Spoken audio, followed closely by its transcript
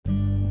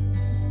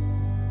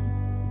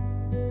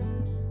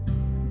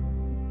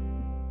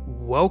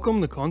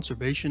Welcome to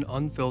Conservation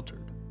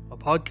Unfiltered, a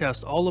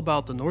podcast all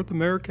about the North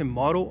American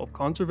model of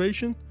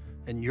conservation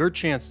and your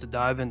chance to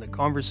dive into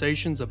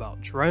conversations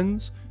about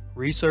trends,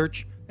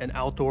 research, and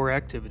outdoor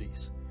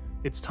activities.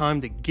 It's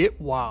time to get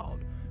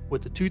wild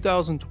with the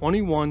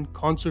 2021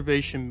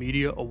 Conservation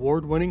Media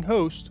Award-winning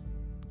host,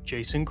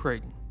 Jason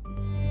Creighton.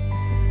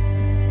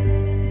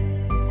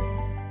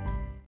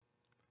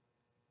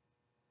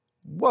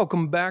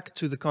 Welcome back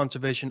to the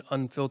Conservation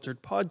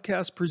Unfiltered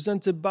podcast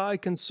presented by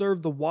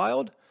Conserve the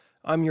Wild.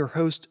 I'm your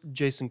host,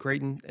 Jason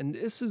Creighton, and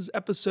this is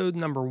episode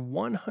number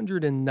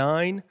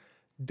 109,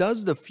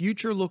 Does the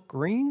Future Look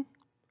Green?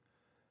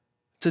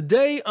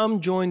 Today, I'm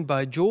joined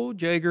by Joel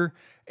Jaeger,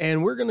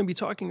 and we're going to be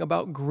talking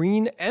about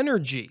green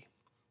energy.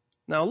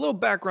 Now, a little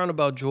background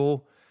about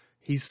Joel.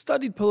 He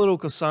studied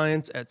political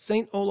science at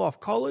St. Olaf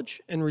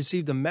College and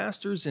received a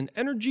master's in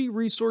energy,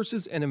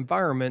 resources, and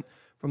environment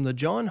from the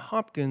Johns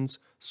Hopkins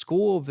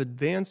School of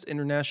Advanced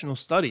International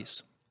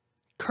Studies.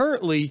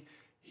 Currently,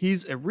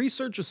 he's a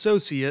research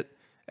associate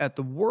at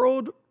the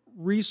World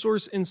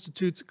Resource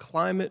Institute's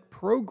Climate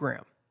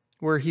Program,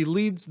 where he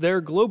leads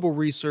their global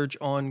research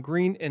on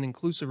green and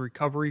inclusive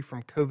recovery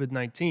from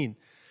COVID-19.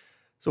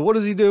 So what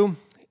does he do?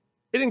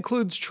 It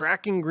includes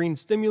tracking green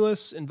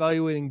stimulus,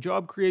 evaluating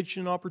job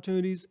creation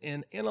opportunities,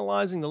 and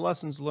analyzing the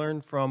lessons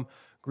learned from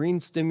green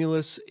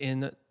stimulus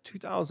in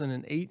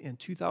 2008 and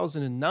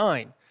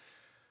 2009.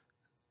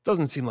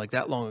 Doesn't seem like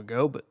that long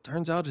ago, but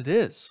turns out it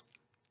is.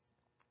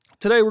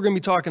 Today, we're going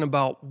to be talking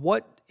about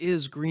what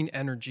is green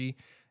energy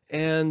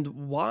and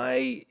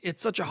why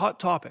it's such a hot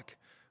topic.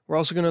 We're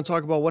also going to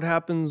talk about what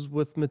happens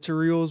with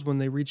materials when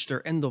they reach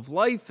their end of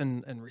life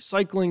and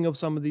recycling of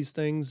some of these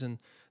things and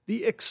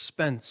the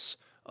expense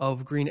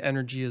of green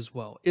energy as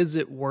well. Is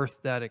it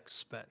worth that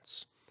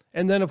expense?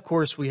 And then, of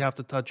course, we have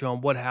to touch on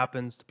what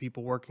happens to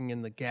people working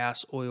in the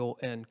gas, oil,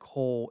 and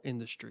coal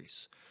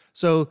industries.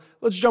 So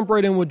let's jump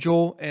right in with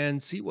Joel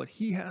and see what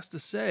he has to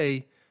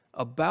say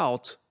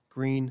about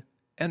green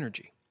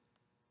energy.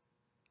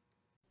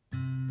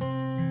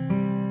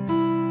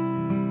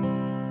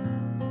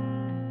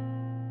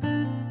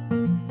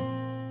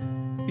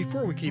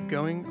 Before we keep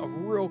going, a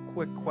real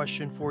quick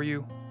question for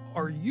you.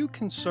 Are you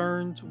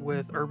concerned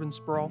with urban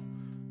sprawl?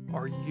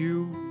 Are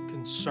you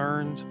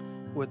concerned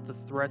with the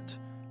threat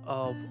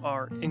of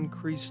our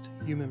increased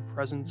human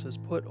presence has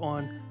put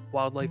on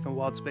wildlife and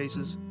wild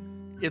spaces?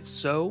 If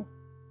so,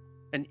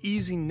 an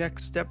easy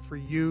next step for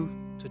you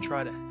to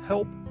try to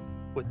help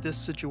with this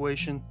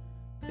situation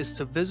is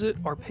to visit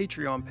our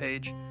Patreon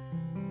page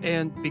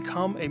and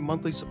become a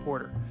monthly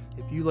supporter.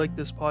 If you like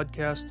this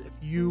podcast, if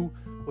you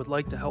would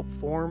like to help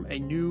form a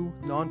new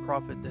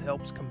nonprofit that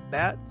helps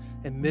combat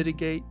and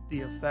mitigate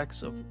the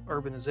effects of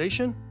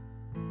urbanization,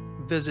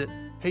 visit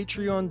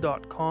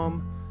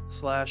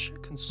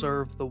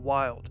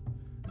patreon.com/conservethewild.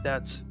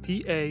 That's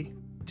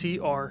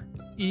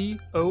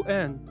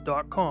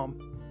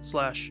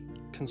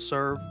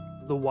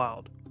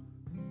patreon.com/conservethewild.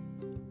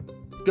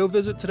 Go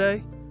visit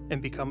today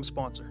and become a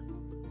sponsor.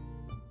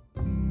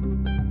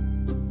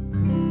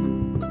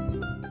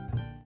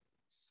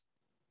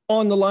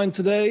 On the line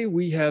today,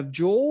 we have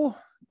Joel.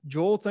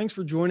 Joel, thanks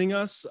for joining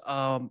us.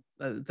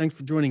 Thanks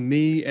for joining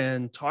me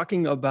and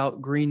talking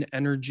about green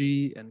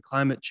energy and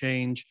climate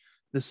change.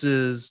 This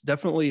is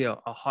definitely a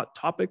hot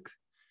topic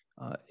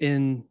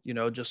in,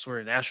 just sort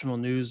of national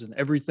news and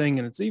everything.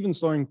 And it's even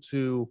starting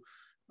to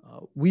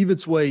weave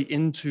its way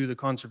into the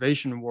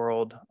conservation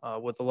world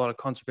with a lot of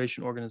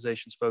conservation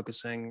organizations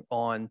focusing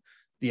on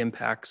the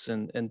impacts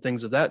and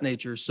things of that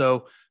nature.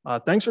 So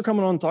thanks for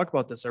coming on and talk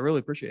about this. I really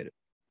appreciate it.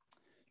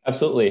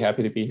 Absolutely.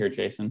 Happy to be here,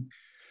 Jason.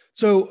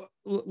 So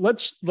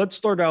let's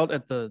start out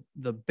at the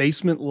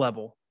basement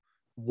level.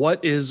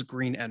 What is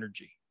green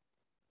energy?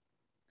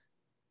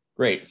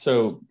 Great.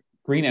 So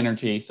green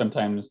energy,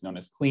 sometimes known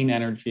as clean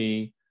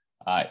energy,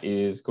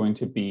 is going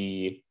to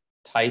be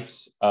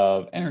types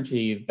of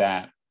energy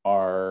that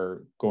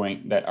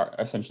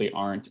essentially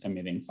aren't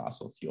emitting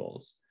fossil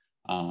fuels.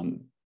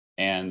 And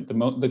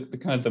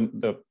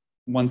the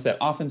ones that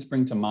often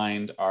spring to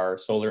mind are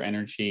solar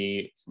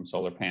energy from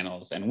solar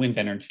panels and wind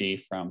energy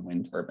from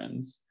wind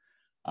turbines.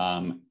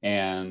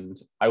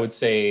 And I would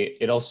say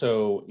it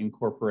also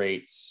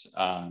incorporates,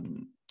 there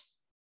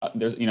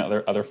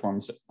are other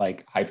forms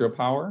like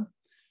hydropower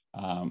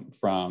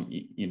from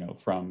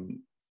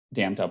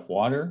dammed up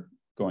water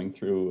going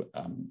through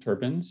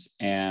turbines.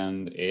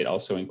 And it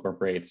also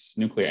incorporates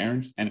nuclear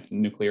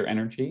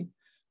energy.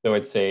 Though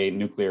I'd say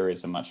nuclear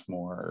is a much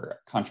more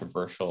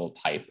controversial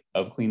type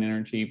of clean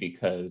energy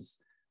because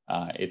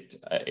it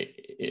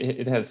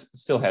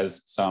still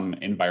has some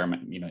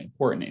important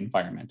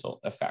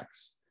environmental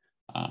effects.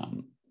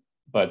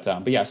 But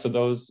yeah, so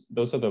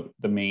those are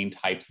the main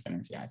types of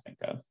energy I think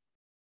of.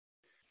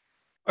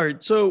 All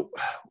right, so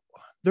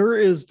there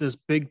is this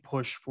big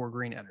push for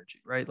green energy,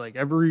 right? Like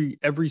every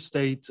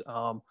state,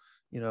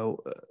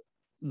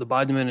 the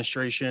Biden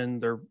administration,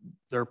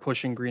 they're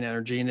pushing green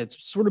energy, and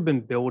it's sort of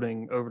been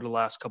building over the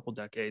last couple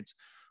decades.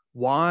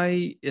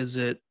 Why is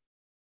it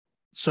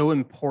so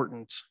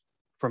important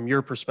from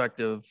your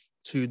perspective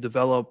to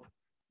develop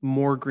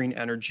more green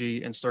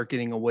energy and start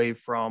getting away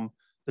from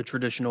the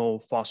traditional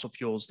fossil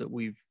fuels that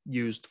we've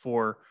used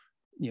for,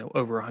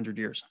 over 100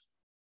 years?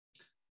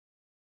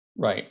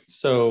 Right.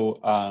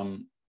 So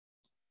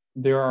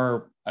there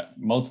are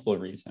multiple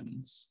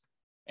reasons.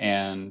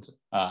 And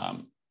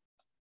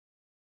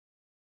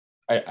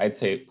I'd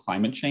say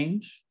climate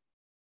change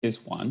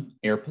is one,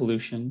 air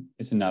pollution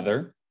is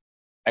another,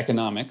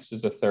 economics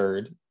is a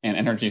third, and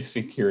energy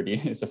security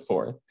is a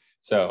fourth.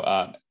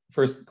 So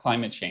first,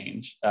 climate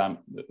change.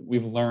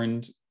 We've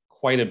learned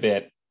quite a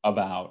bit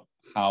about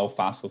how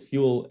fossil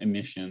fuel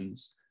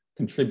emissions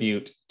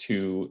contribute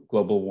to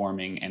global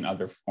warming and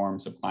other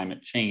forms of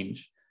climate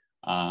change,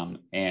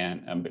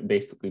 and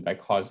basically by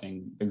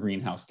causing the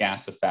greenhouse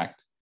gas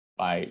effect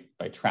by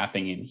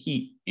trapping in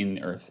heat in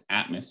the Earth's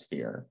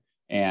atmosphere.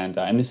 And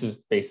this has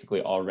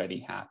basically already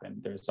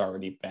happened. There's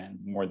already been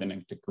more than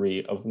a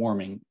degree of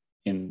warming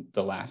in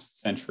the last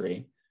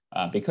century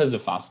because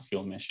of fossil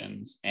fuel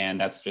emissions, and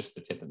that's just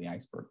the tip of the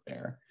iceberg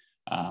there.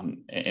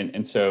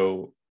 And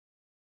so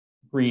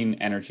green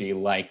energy,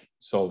 like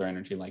solar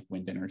energy, like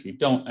wind energy,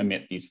 don't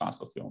emit these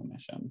fossil fuel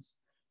emissions.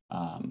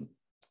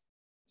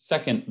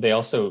 Second, they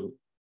also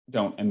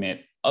don't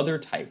emit other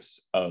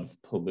types of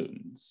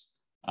pollutants,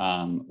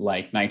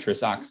 like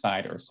nitrous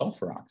oxide or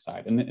sulfur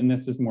oxide. And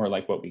this is more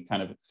like what we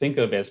kind of think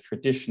of as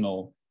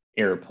traditional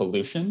air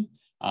pollution.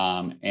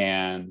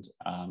 And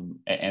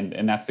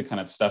that's the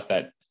kind of stuff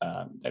that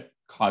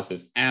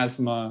causes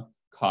asthma,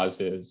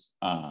 causes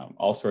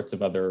all sorts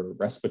of other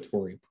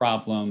respiratory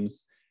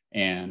problems,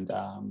 and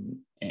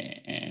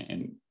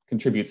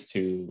contributes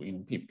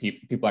to,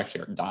 people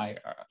actually die.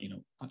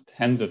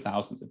 Tens of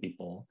thousands of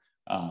people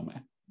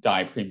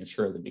die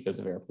prematurely because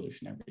of air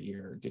pollution every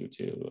year due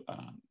to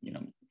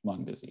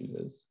lung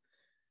diseases.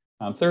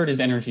 Third is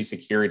energy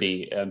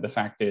security. The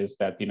fact is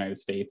that the United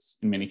States,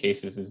 in many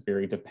cases, is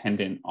very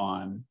dependent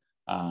on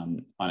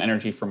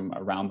energy from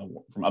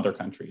other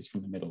countries,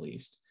 from the Middle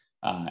East,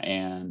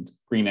 and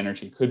green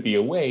energy could be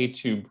a way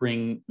to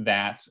bring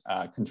that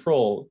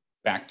control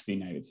back to the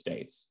United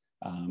States,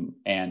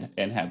 and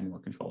have more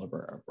control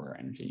over our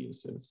energy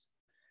uses.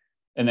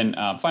 And then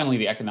finally,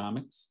 the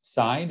economics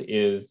side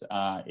is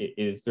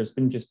there's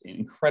been just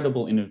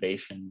incredible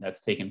innovation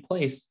that's taken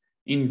place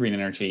in green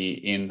energy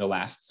in the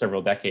last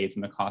several decades,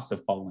 and the costs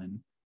have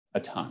fallen a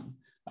ton,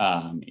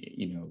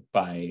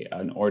 by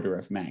an order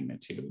of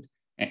magnitude.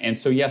 And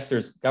so, yes,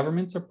 there's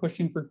governments are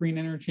pushing for green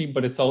energy,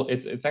 but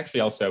it's actually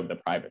also the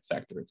private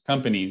sector. It's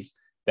companies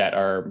that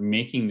are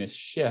making this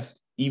shift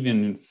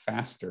even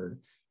faster,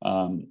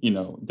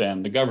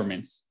 than the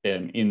governments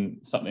in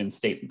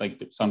state,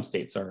 like some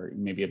states are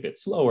maybe a bit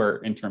slower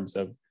in terms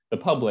of the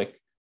public.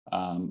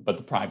 But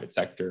the private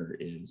sector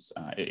is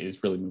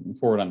really moving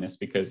forward on this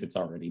because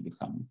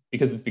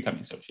it's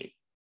becoming so cheap.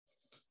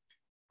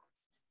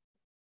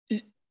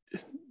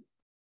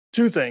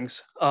 Two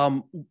things.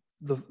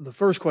 The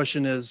first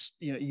question is,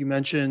 you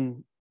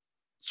mentioned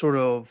sort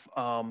of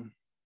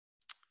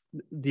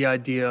the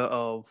idea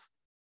of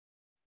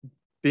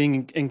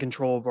being in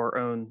control of our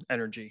own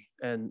energy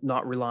and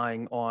not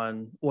relying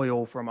on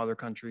oil from other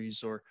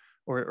countries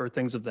or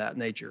things of that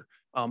nature.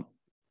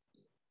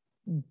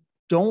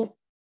 Don't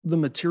the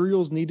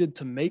materials needed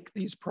to make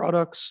these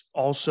products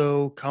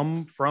also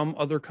come from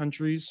other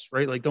countries,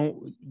 right? Like,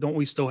 don't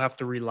we still have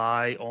to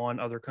rely on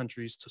other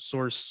countries to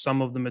source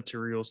some of the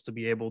materials to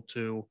be able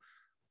to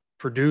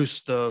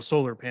produce the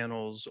solar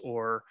panels,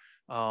 or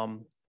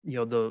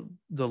the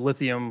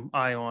lithium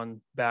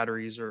ion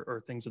batteries,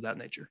 or things of that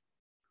nature?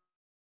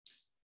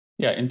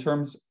 Yeah, in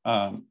terms,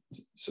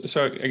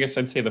 so I guess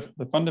I'd say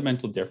the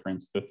fundamental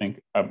difference to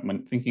think of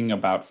when thinking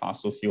about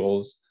fossil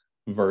fuels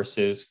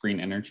versus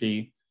green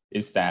energy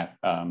is that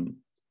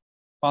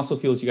fossil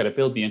fuels, you got to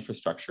build the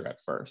infrastructure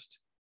at first,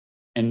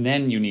 and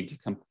then you need to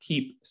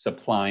keep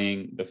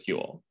supplying the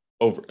fuel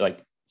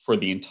for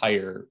the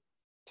entire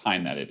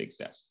time that it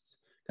exists,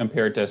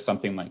 compared to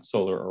something like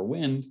solar or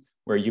wind,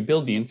 where you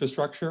build the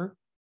infrastructure,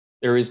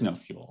 there is no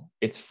fuel.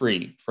 It's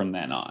free from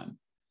then on.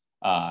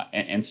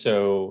 And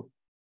so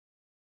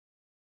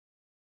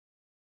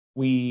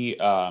with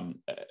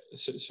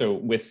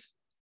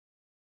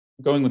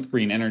going with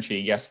green energy,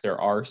 yes, there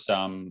are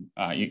some,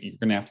 you're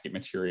going to have to get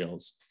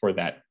materials for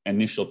that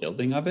initial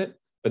building of it.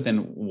 But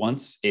then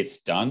once it's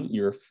done,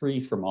 you're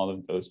free from all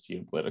of those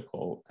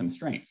geopolitical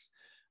constraints.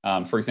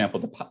 For example,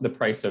 the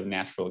price of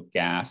natural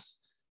gas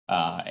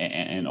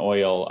and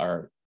oil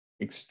are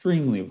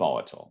extremely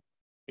volatile.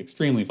 It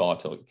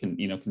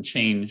can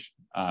change,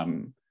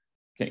 can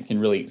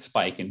really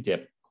spike and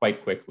dip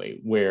quite quickly.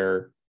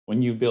 Where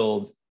when you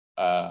build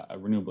a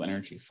renewable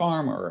energy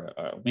farm or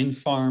a wind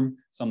farm,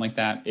 something like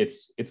that,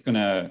 it's going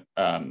to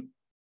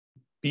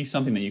be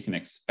something that you can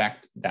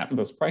expect that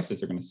those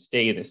prices are going to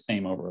stay the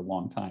same over a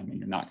long time, and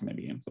you're not going to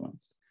be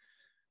influenced.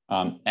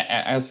 But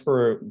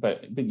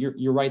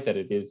you're right that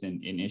it is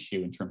an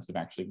issue in terms of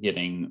actually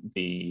getting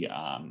the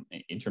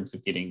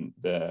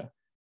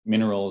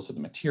minerals or the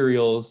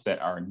materials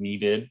that are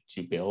needed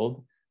to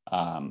build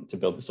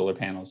the solar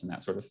panels and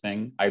that sort of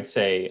thing. I'd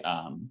say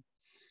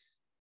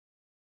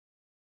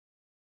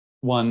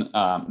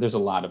there's a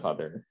lot of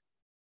other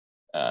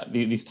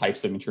these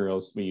types of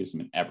materials. We use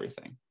them in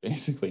everything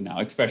basically now,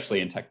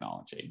 especially in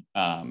technology.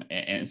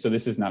 And so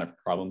this is not a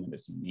problem that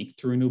is unique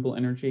to renewable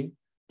energy,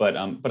 but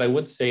I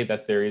would say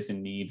that there is a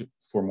need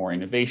for more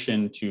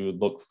innovation to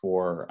look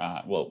for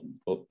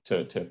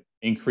to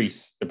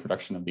increase the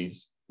production of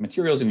these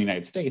materials in the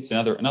United States.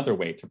 Another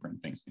way to bring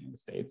things to the United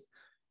States,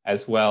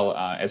 as well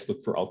as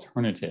look for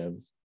alternative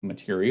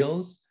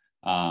materials,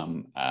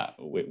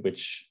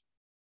 which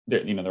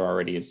there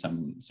already is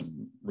some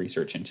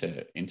research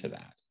into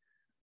that.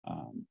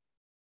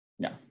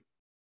 Yeah.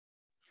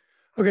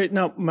 Okay.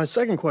 Now, my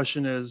second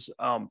question is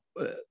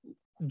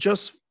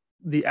just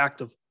the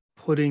act of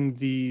putting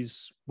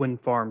these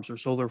wind farms or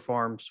solar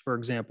farms, for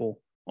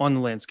example, on the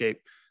landscape.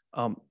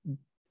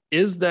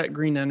 Is that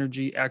green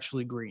energy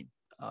actually green?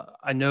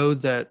 I know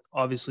that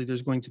obviously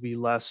there's going to be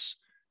less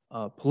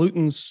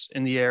pollutants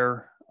in the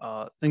air,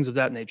 things of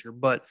that nature.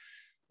 But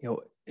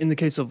in the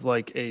case of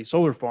like a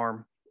solar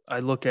farm, I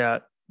look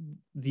at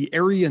the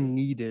area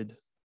needed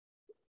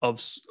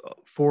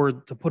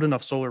to put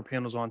enough solar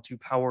panels on to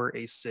power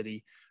a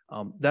city.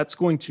 That's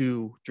going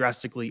to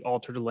drastically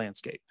alter the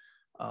landscape.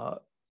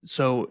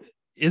 So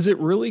is it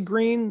really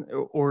green,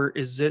 or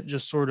is it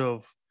just sort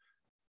of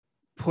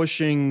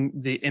pushing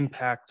the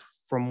impact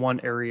from one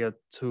area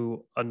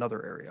to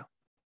another area?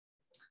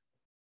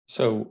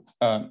 So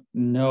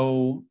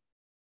no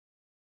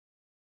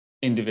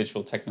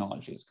individual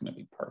technology is going to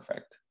be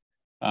perfect.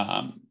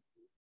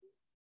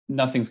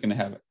 Nothing's going to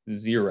have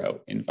zero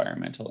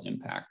environmental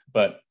impact.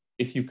 But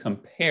if you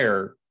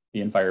compare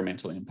the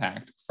environmental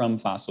impact from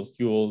fossil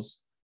fuels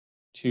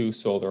to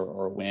solar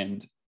or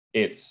wind,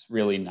 it's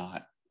really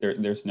not,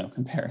 there's no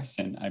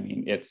comparison. I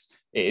mean, it's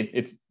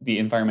the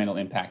environmental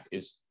impact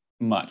is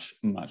much,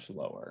 much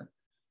lower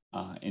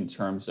in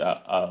terms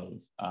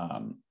of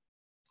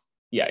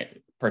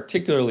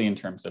particularly in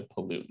terms of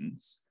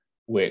pollutants,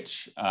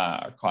 which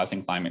are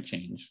causing climate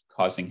change,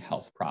 causing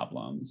health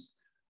problems.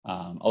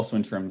 Also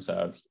in terms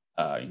of,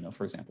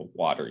 for example,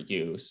 water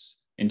use,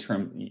 in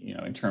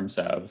terms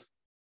of,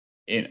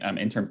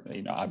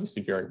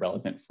 obviously very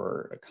relevant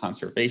for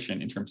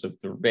conservation in terms of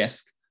the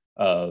risk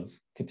of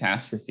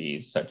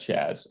catastrophes such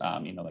as,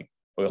 like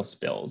oil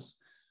spills.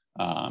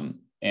 But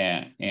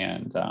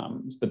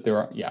there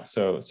are,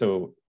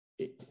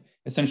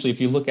 essentially,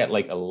 if you look at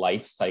like a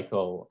life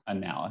cycle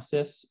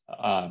analysis,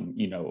 from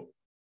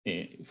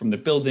the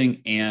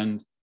building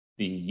and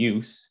the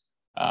use,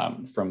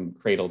 from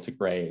cradle to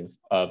grave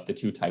of the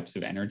two types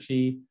of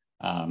energy,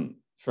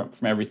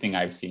 from everything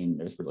I've seen,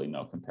 there's really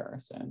no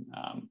comparison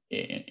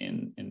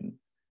in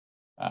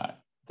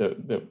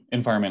the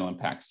environmental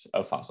impacts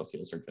of fossil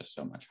fuels are just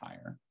so much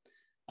higher.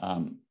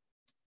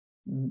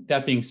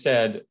 That being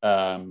said,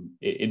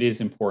 it is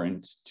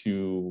important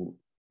to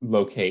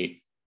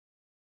locate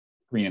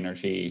green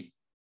energy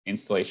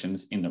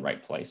installations in the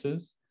right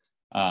places,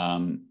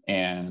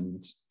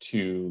 and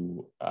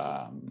to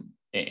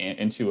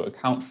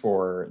account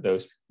for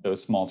those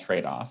small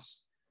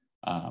trade-offs,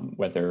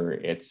 whether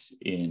it's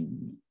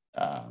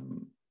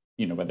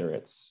whether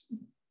it's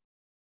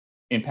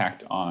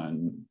impact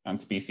on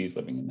species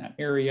living in that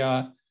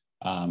area,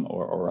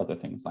 or other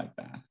things like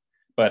that.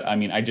 But I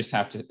mean, I'd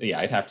have to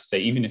say,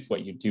 even if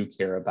what you do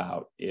care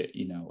about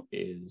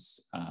is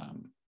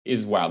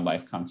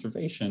wildlife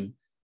conservation,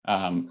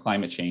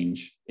 climate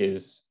change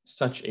is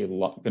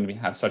going to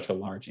have such a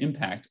large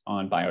impact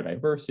on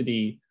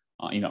biodiversity,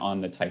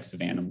 on the types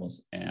of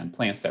animals and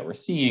plants that we're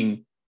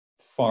seeing,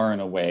 far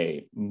and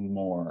away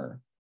more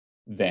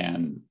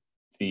than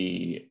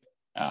the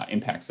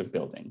impacts of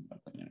building of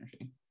clean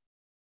energy.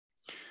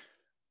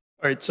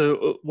 All right.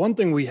 So one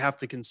thing we have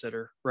to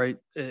consider, right,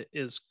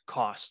 is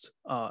cost.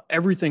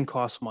 Everything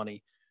costs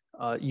money.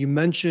 You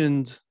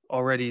mentioned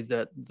already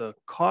that the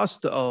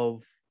cost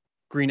of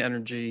green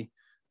energy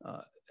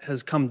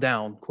has come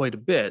down quite a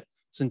bit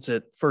since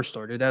it first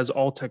started, as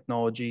all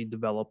technology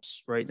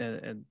develops, right,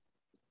 and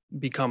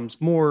becomes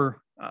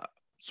more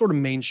sort of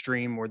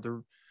mainstream, or the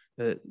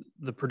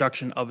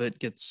production of it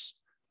gets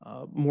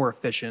more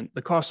efficient.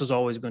 The cost is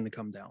always going to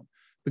come down.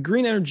 But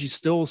green energy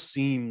still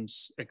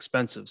seems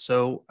expensive.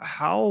 So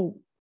how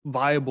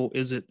viable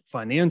is it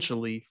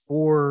financially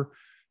for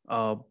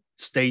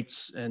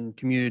states and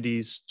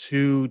communities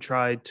to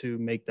try to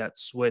make that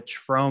switch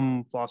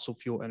from fossil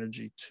fuel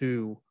energy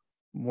to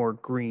more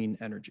green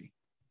energy?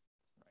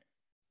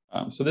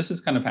 So this has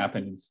kind of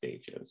happened in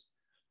stages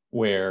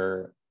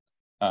where,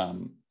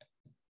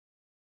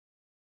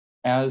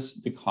 as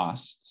the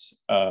costs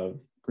of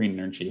green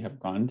energy have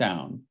gone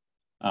down,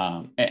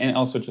 and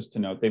also just to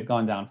note, they've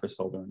gone down for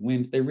solar and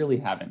wind. They really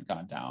haven't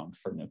gone down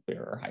for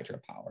nuclear or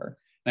hydropower.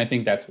 And I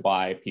think that's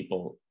why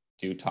people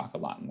do talk a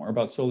lot more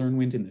about solar and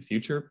wind in the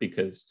future,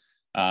 because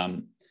solar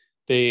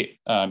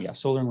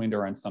and wind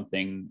are on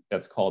something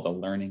that's called a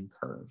learning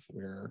curve,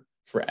 where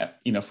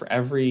for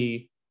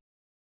every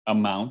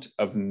amount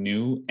of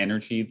new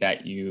energy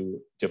that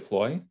you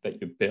deploy,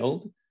 that you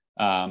build,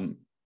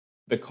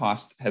 the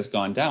cost has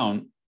gone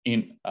down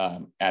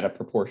at a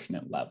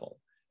proportionate level.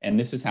 And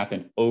this has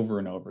happened over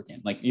and over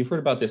again. Like you've heard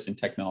about this in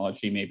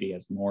technology, maybe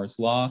as Moore's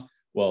law.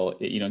 Well,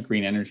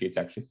 green energy, it's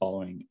actually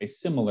following a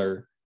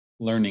similar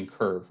learning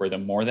curve where the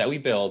more that we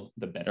build,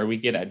 the better we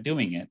get at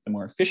doing it, the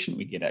more efficient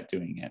we get at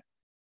doing it,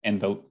 and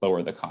the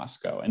lower the costs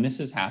go. And this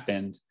has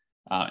happened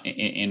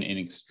in an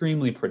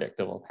extremely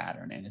predictable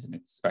pattern and is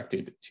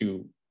expected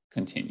to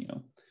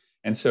continue.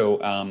 And so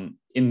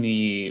in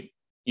the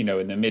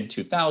mid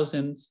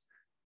 2000s,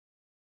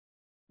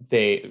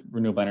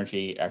 renewable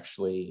energy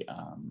actually,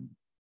 in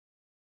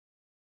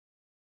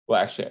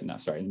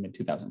the mid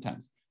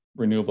 2010s,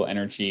 renewable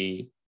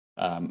energy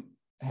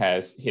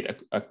has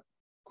hit a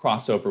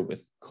crossover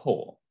with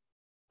coal.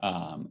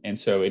 And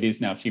so it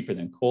is now cheaper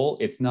than coal.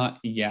 It's not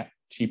yet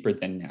cheaper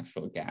than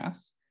natural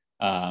gas.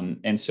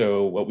 And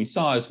so what we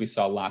saw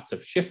lots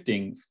of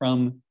shifting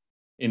in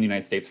the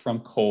United States from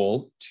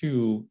coal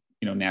to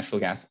natural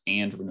gas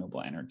and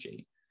renewable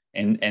energy.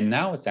 And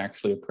now it's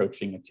actually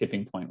approaching a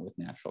tipping point with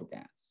natural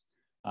gas,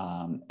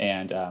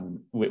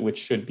 which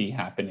should be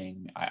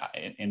happening,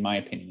 in my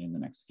opinion, in the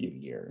next few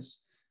years.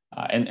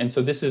 And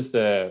so this is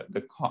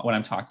when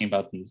I'm talking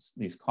about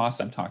these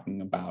costs, I'm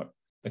talking about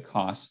the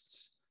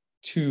costs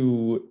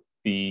to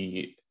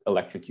the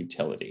electric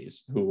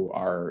utilities who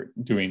are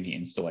doing the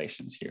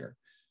installations here.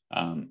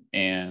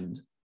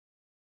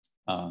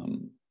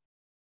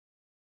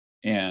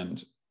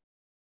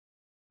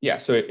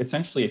 So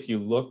essentially, if you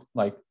look,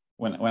 like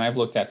when I've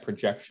looked at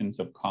projections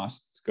of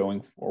costs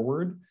going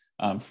forward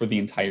for the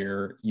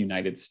entire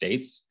United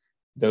States,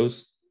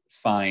 those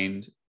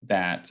find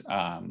that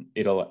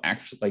it'll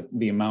actually, like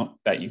the amount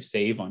that you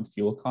save on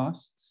fuel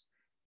costs,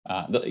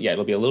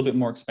 it'll be a little bit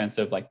more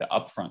expensive, like the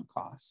upfront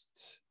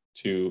costs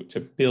to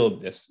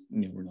build this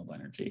new renewable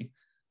energy.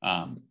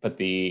 But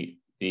the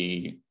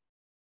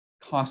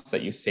costs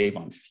that you save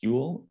on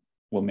fuel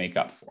will make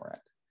up for it.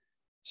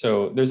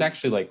 So there's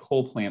actually like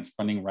coal plants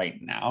running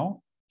right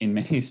now in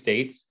many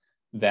states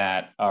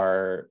that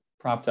are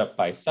propped up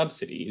by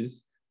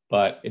subsidies.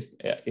 But if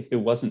it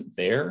wasn't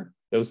there,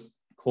 those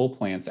coal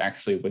plants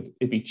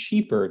it'd be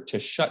cheaper to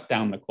shut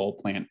down the coal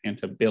plant and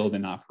to build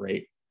and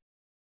operate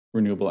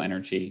renewable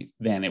energy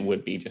than it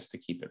would be just to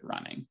keep it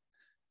running.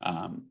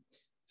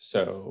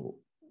 So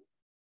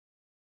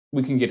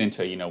we can get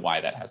into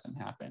why that hasn't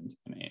happened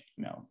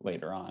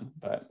later on.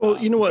 But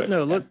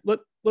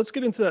let's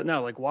get into that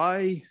now. Like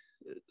why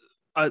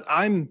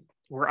I'm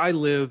where I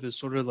live is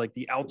sort of like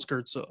the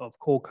outskirts of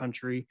coal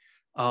country.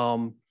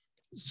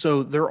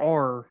 So there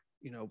are,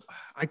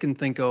 I can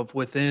think of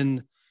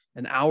within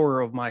an hour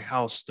of my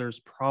house, there's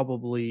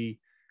probably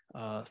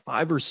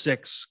 5 or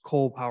 6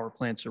 coal power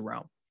plants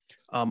around.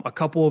 A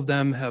couple of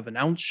them have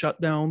announced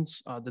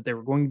shutdowns, that they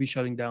were going to be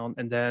shutting down,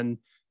 and then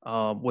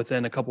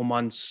within a couple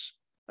months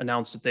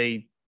announced that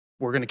they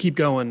were going to keep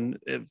going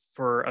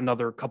for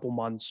another couple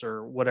months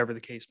or whatever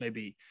the case may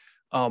be.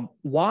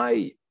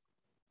 Why,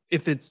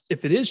 if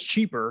it is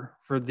cheaper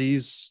for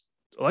these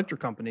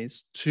electric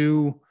companies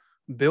to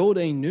build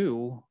a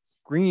new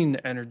green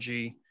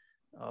energy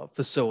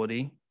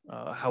facility,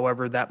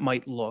 however that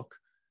might look,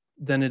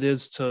 than it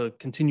is to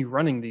continue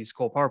running these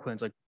coal power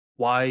plants? Like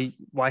why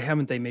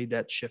haven't they made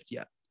that shift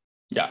yet?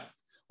 Yeah,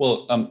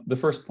 well, the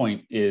first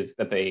point is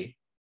that they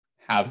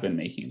have been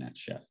making that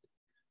shift.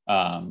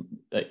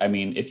 I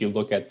mean, if you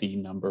look at the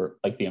number,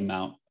 like the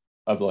amount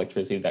of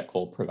electricity that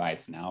coal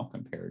provides now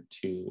compared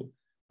to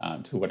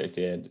what it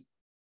did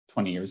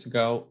 20 years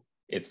ago,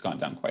 it's gone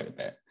down quite a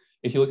bit.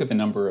 If you look at the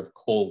number of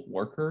coal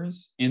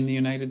workers in the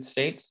United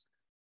States,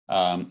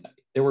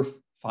 there were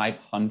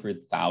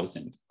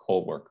 500,000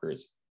 coal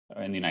workers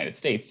in the United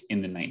States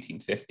in the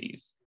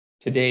 1950s.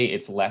 Today,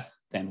 it's less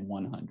than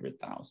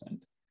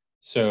 100,000.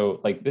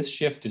 So like this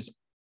shift has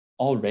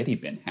already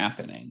been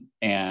happening,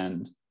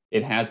 and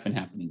it has been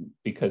happening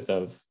because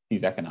of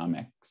these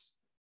economics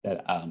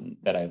that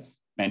I've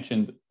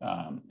mentioned,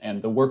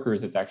 and the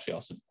workers. It's actually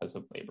also because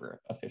of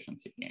labor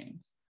efficiency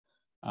gains.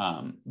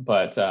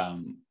 But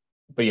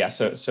yeah,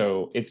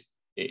 so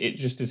it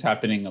just is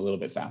happening a little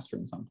bit faster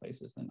in some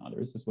places than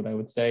others, is what I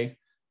would say.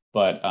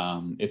 But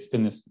it's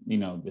been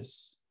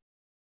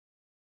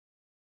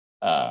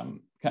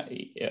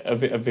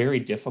a very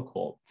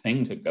difficult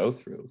thing to go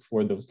through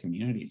for those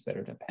communities that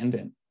are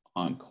dependent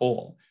on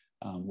coal,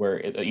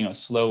 where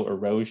slow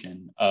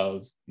erosion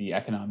of the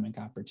economic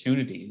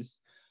opportunities,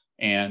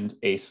 and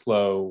a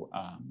slow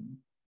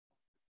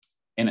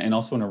and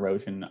also an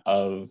erosion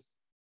of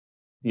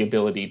the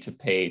ability to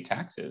pay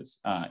taxes,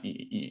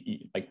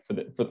 like for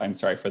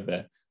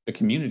the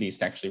communities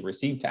to actually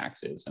receive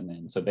taxes, and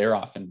then so they're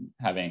often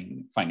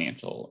having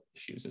financial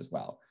issues as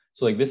well.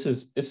 So like this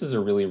is a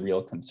really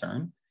real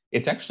concern.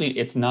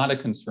 It's not a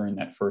concern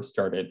that first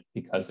started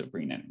because of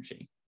green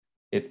energy.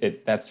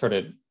 That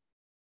started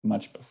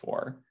much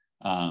before.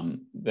 I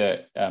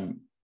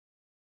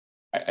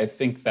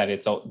think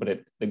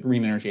that the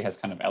green energy has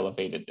kind of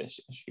elevated this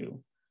issue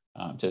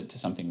to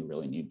something we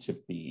really need to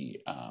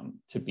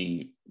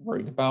be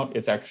worried about.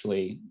 It's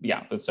actually,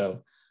 yeah.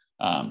 So,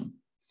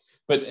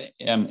 but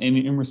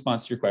in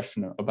response to your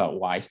question about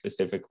why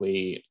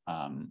specifically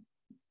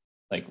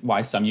like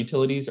why some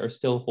utilities are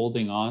still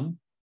holding on.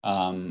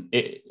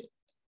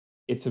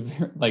 It's a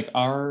very, like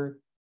our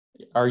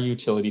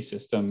utility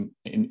system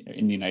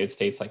in the United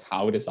States, like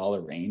how it is all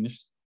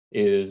arranged,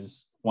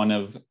 is one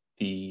of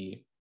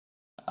the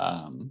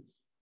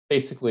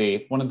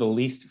basically one of the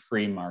least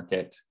free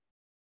market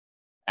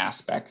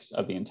aspects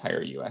of the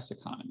entire U.S.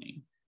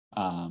 economy.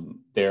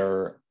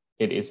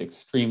 It is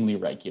extremely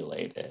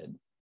regulated,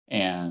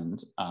 and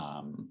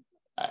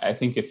I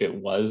think if it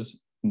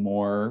was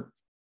more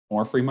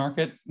free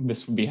market,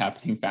 this would be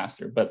happening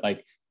faster. But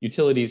like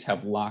utilities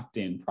have locked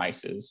in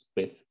prices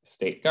with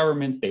state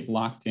governments. They've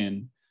locked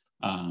in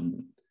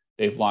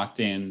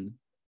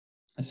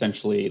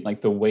essentially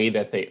like the way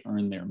that they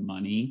earn their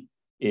money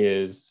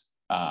is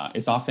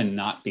often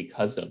not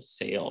because of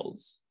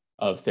sales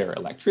of their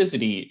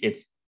electricity.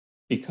 It's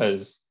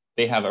because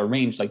they have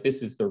arranged, like,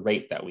 this is the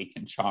rate that we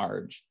can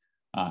charge,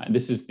 and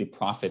this is the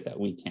profit that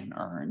we can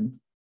earn,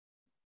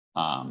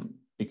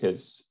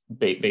 because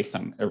based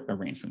on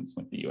arrangements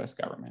with the U.S.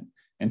 government.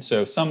 And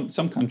so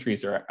some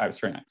countries are,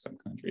 sorry, not some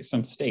countries,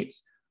 some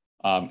states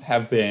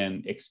have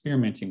been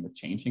experimenting with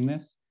changing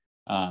this,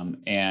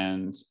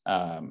 and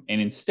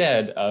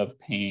instead of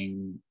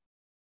paying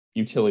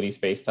utilities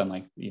based on,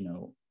 like, you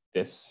know,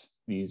 these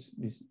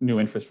new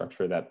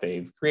infrastructure that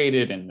they've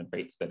created and the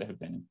rates that have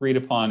been agreed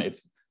upon,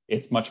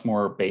 it's much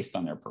more based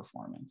on their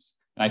performance.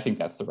 And I think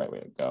that's the right way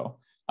to go.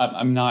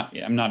 I'm not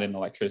an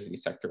electricity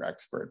sector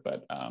expert,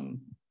 but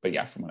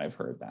yeah, from what I've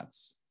heard,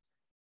 that's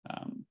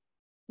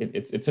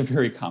it's a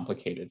very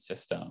complicated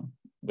system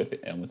with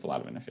a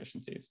lot of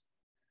inefficiencies.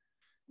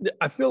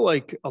 I feel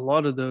like a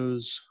lot of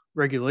those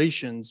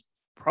regulations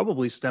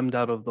probably stemmed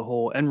out of the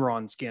whole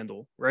Enron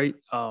scandal, right?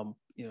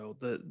 You know,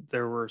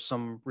 there were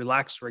some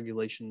relaxed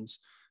regulations,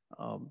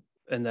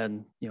 and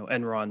then, you know,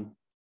 Enron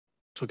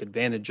took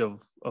advantage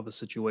of a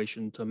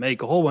situation to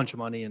make a whole bunch of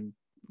money and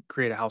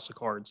create a house of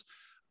cards.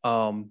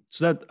 So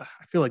that,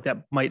 I feel like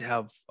that might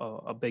have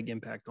a big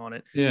impact on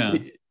it. Yeah.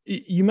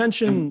 You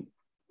mentioned,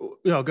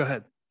 no, go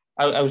ahead.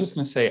 I was just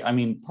going to say, I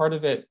mean, part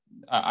of it,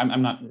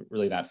 I'm not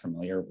really that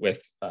familiar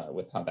with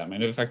how that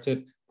might have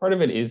affected. Part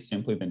of it is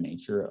simply the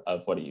nature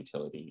of what a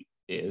utility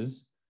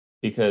is,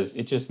 because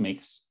it just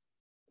makes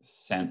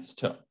sense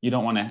to, you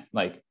don't want to,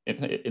 like,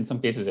 in some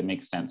cases, it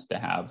makes sense to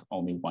have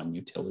only one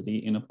utility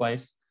in a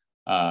place,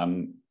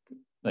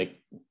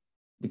 like,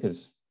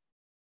 because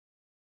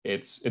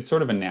it's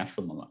sort of a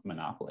natural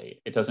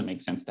monopoly. It doesn't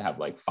make sense to have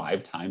like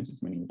 5 times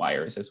as many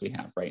wires as we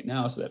have right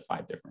now, so that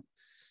 5 different.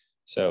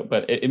 So,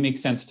 but it makes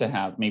sense to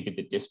have maybe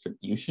the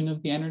distribution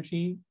of the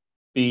energy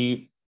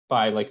be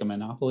by like a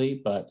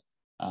monopoly, but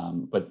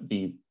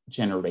the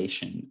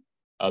generation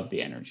of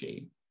the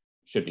energy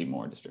should be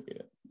more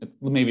distributed. It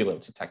may be a little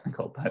too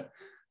technical, but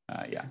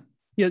yeah.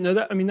 Yeah, no,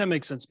 that, I mean, that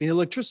makes sense. I mean,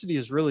 electricity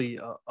is really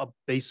a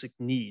basic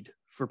need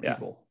for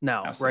people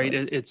now, absolutely.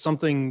 right? It's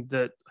something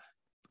that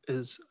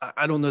is,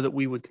 I don't know that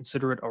we would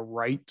consider it a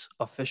right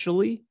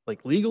officially,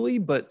 like legally,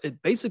 but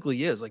it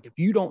basically is. Like, if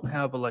you don't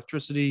have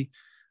electricity,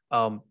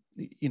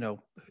 you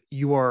know,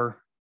 you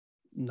are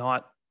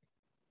not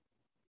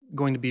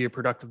going to be a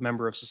productive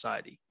member of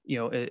society, you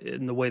know,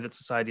 in the way that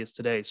society is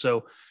today.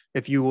 So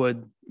if you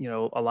would, you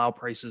know, allow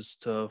prices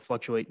to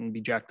fluctuate and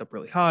be jacked up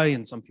really high,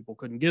 and some people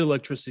couldn't get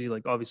electricity,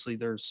 like, obviously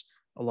there's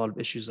a lot of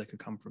issues that could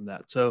come from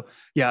that. So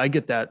yeah, I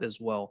get that as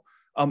well.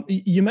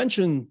 You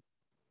mentioned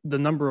the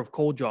number of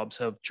coal jobs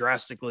have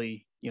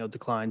drastically, you know,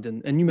 declined,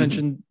 and you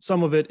mentioned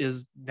some of it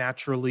is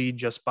naturally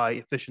just by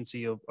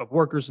efficiency of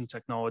workers and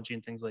technology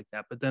and things like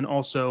that, but then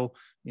also,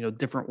 you know,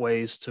 different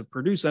ways to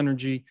produce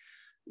energy.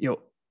 You know,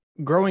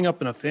 growing up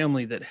in a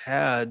family that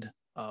had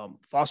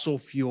fossil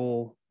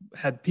fuel,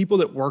 had people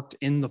that worked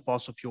in the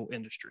fossil fuel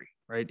industry,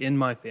 right? In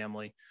my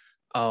family,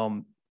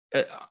 I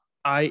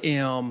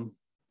am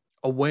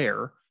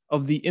aware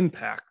of the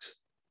impact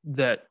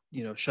that,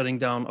 you know, shutting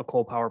down a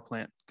coal power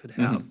plant could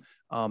have.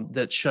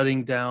 That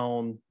shutting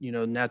down, you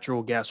know,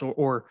 natural gas,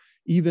 or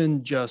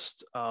even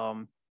just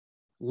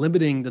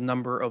limiting the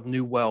number of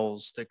new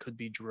wells that could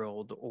be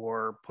drilled,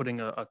 or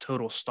putting a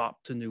total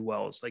stop to new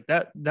wells, like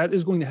that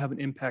is going to have an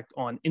impact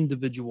on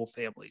individual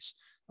families,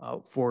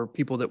 for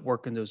people that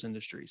work in those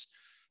industries.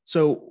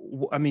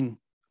 So, I mean,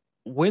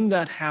 when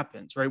that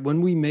happens, right,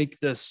 when we make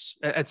this,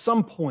 at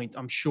some point,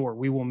 I'm sure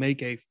we will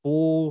make a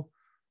full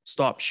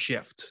stop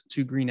shift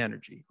to green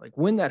energy. Like,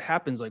 when that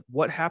happens, like,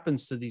 what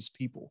happens to these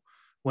people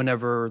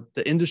whenever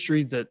the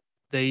industry that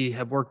they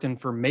have worked in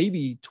for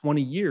maybe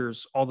 20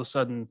 years, all of a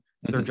sudden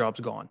their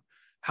job's gone?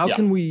 How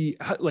can we,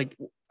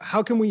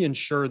 how can we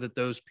ensure that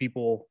those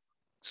people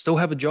still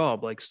have a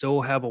job, like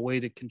still have a way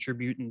to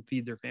contribute and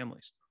feed their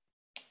families?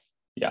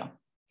 Yeah.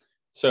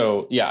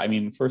 So yeah, I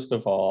mean, first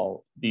of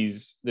all,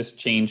 this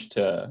change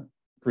to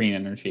green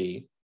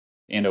energy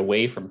and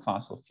away from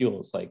fossil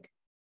fuels, like,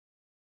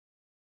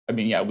 I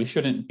mean, yeah, we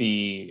shouldn't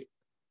be,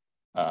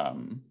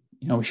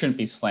 you know, we shouldn't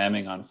be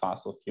slamming on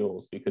fossil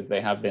fuels, because they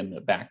have been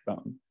the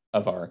backbone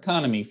of our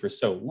economy for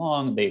so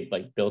long. They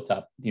like built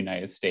up the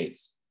United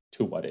States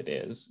to what it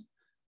is.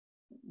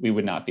 We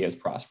would not be as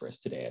prosperous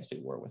today as we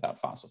were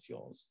without fossil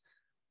fuels.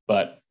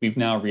 But we've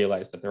now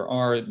realized that there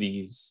are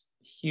these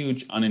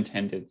huge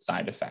unintended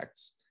side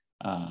effects,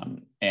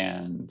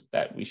 and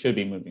that we should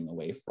be moving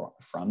away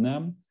from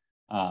them.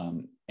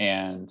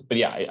 But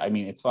yeah, I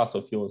mean, it's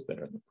fossil fuels that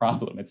are the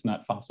problem. It's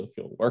not fossil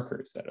fuel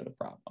workers that are the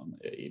problem.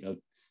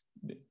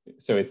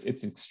 So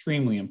it's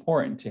extremely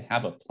important to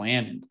have a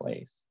plan in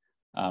place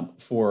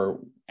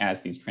for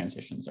as these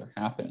transitions are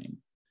happening.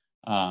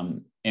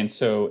 And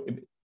so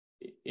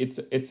it's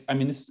I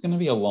mean, this is going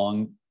to be a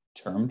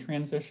long-term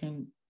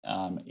transition,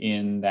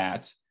 in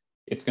that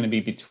it's going to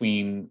be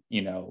between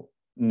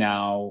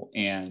now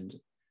and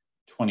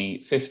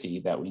 2050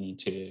 that we need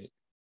to,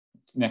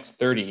 next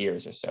 30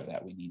 years or so,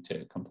 that we need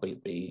to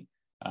completely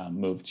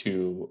move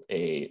to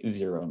a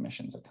zero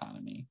emissions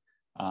economy.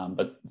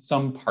 But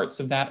some parts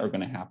of that are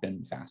going to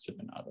happen faster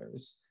than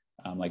others.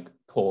 Like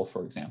coal,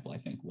 for example, I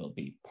think will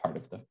be part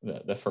of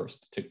the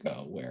first to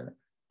go, where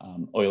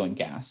oil and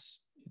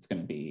gas, it's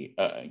going to be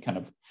kind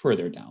of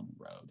further down the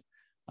road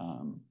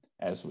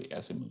as we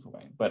move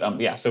away. But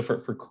yeah, so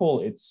for coal,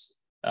 it's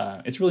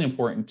really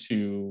important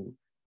to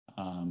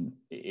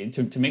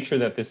make sure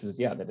that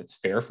that it's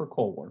fair for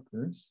coal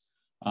workers.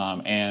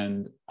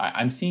 And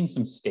I'm seeing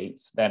some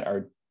states that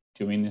are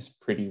doing this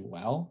pretty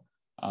well.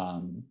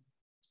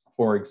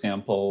 For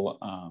example,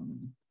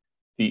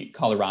 the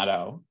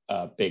Colorado,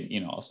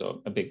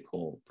 also a big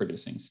coal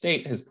producing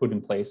state, has put in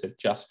place a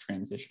just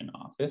transition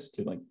office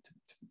to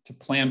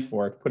plan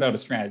for, to put out a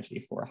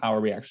strategy for how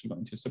are we actually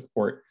going to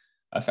support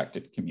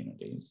affected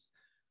communities.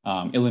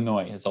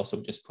 Illinois has also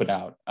just put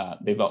out,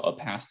 they've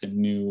passed a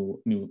new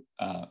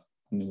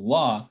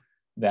law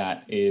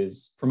that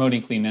is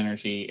promoting clean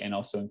energy and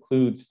also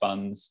includes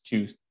funds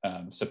to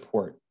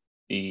support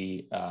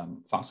the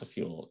fossil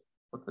fuel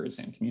workers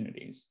and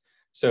communities.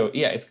 So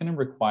yeah, it's going to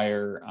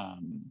require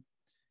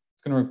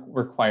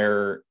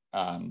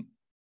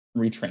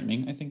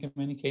retraining, I think, in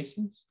many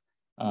cases,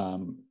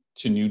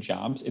 to new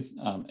jobs. It's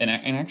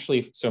and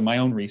actually, so my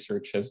own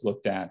research has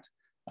looked at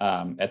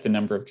the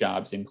number of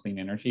jobs in clean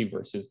energy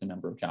versus the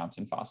number of jobs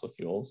in fossil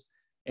fuels,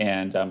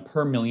 and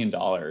per $1 million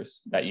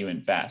that you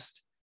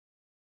invest,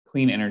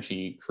 clean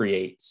energy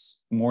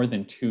creates more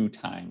than 2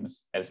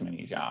 times as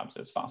many jobs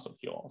as fossil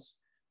fuels.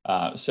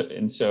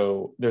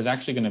 So there's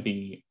actually going to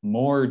be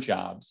more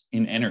jobs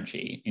in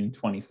energy in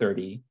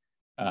 2030,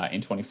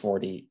 in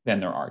 2040 than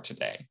there are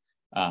today.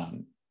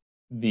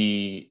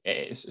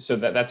 So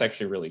that's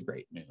actually really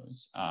great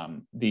news.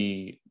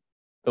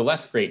 The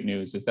less great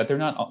news is that they're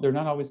not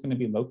always going to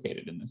be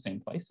located in the same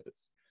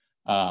places.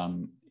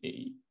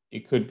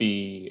 It could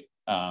be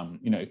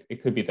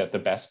it could be that the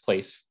best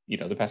place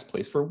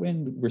for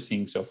wind we're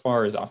seeing so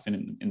far is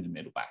often in the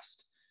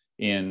Midwest.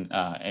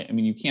 I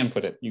mean, you can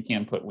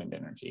put wind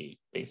energy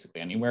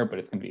basically anywhere, but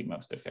it's going to be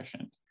most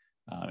efficient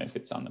if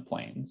it's on the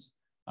plains.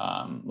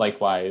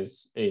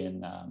 Likewise,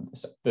 in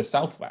the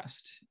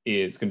Southwest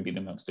is going to be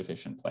the most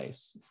efficient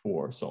place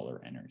for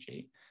solar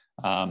energy.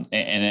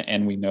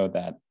 And we know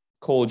that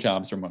coal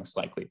jobs are most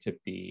likely to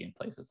be in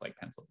places like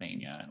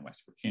Pennsylvania and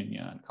West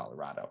Virginia and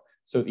Colorado.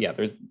 So yeah,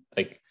 there's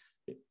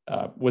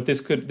what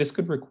this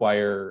could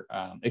require.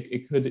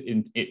 It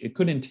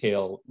could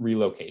entail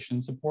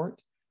relocation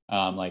support,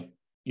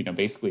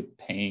 basically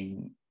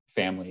paying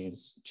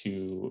families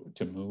to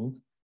move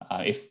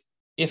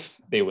if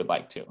they would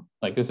like to.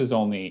 This is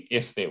only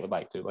if they would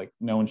like to.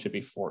 No one should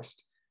be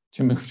forced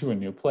to move to a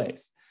new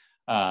place.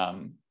 I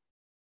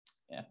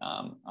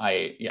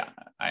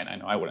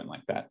know I wouldn't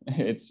like that.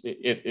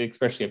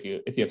 Especially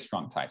if you have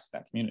strong ties to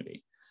that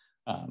community.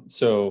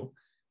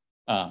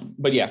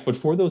 But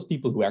for those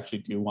people who actually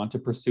do want to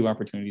pursue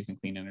opportunities in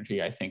clean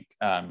energy, I think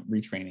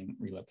retraining,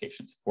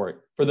 relocation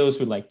support for those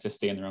who would like to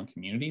stay in their own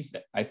communities,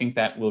 I think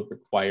that will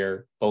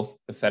require both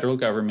the federal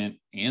government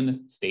and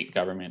the state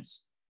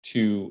governments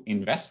to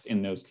invest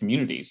in those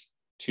communities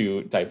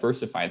to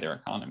diversify their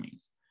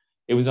economies.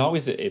 It was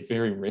always a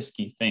very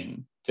risky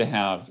thing to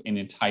have an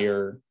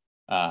entire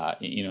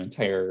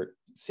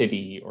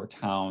city or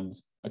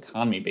town's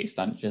economy based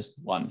on just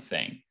one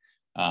thing.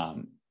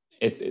 I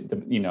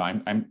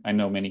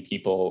know many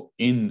people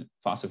in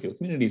fossil fuel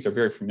communities are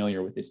very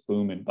familiar with this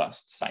boom and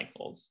bust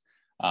cycles.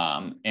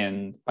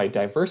 And by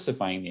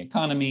diversifying the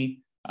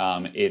economy,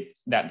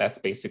 that's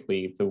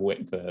basically the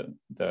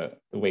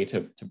way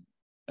to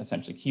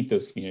essentially keep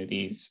those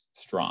communities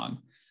strong.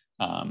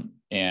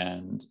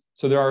 And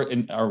so there are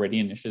already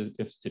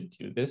initiatives to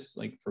do this.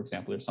 For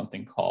example, there's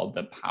something called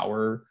the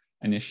Power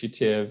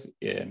Initiative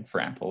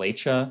for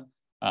Appalachia.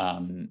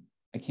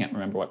 I can't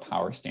remember what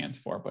POWER stands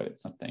for, but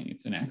it's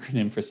an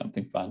acronym for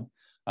something fun.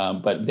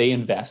 But they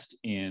invest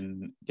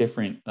in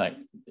different,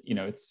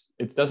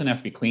 it doesn't have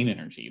to be clean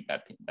energy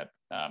that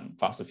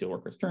fossil fuel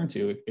workers turn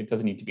to. It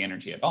doesn't need to be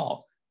energy at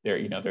all. They're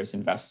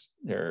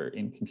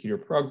in computer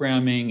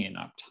programming, in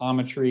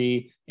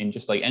optometry, in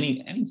just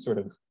any sort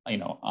of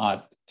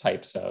odd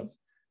types of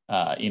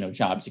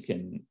jobs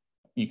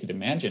you could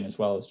imagine, as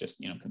well as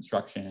just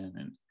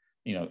construction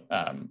and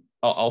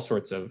all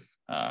sorts of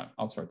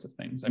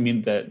things. I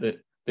mean,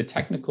 the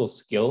technical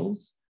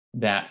skills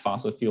that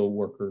fossil fuel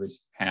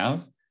workers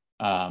have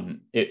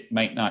It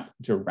might not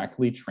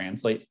directly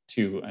translate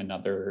to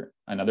another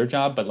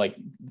job, but like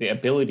the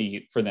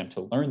ability for them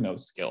to learn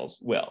those skills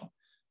will.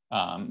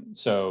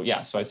 So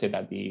I say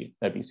that'd be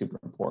super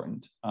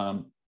important.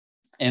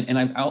 And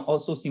I've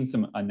also seen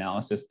some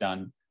analysis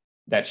done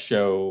that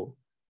show,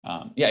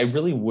 it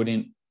really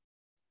wouldn't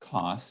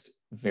cost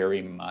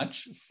very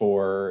much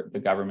for the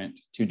government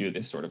to do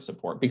this sort of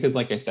support, because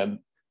like I said,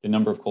 the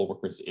number of coal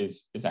workers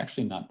is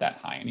actually not that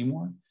high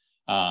anymore.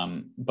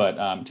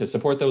 But to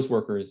support those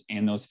workers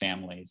and those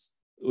families,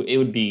 it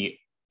would be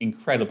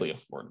incredibly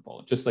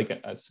affordable, just like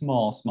a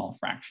small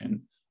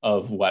fraction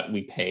of what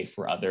we pay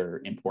for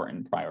other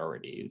important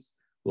priorities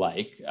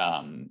like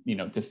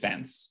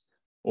defense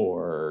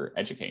or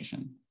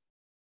education.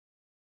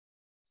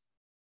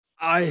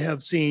 I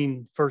have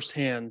seen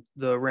firsthand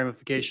the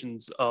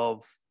ramifications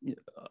of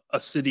a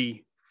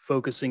city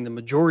focusing the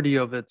majority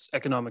of its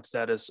economic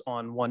status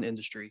on one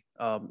industry.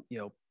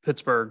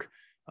 Pittsburgh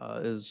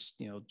is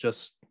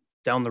just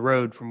down the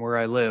road from where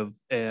I live,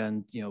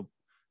 and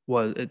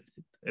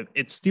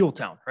it's Steel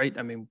Town, right?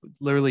 I mean,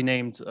 literally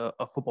named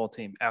a football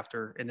team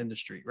after an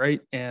industry,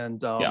 right?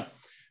 And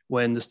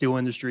when the steel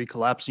industry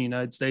collapsed in the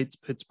United States,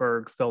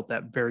 Pittsburgh felt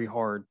that very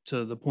hard,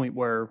 to the point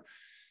where, I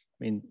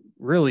mean,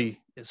 really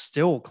is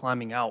still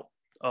climbing out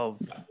of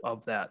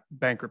that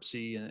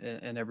bankruptcy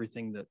and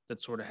everything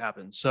that sort of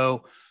happened.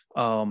 So,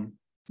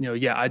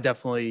 I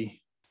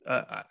definitely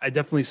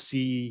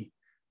see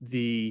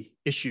the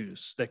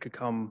issues that could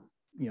come,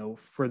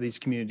 for these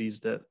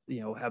communities that,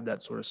 have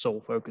that sort of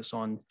sole focus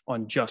on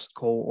just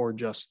coal or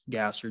just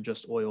gas or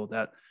just oil.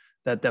 That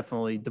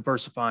definitely,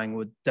 diversifying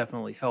would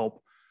definitely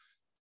help.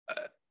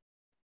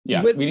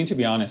 We need to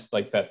be honest,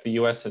 like that the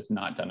US has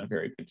not done a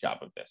very good job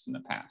of this in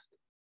the past.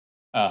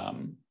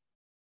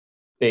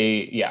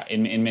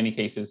 In many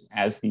cases,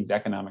 as these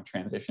economic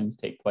transitions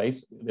take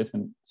place, there's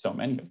been so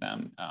many of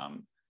them,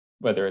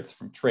 whether it's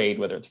from trade,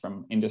 whether it's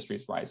from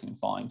industries rising and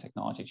falling,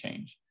 technology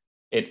change,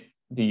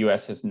 the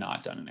US has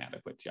not done an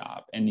adequate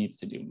job and needs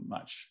to do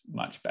much,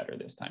 much better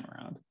this time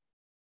around,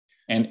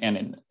 and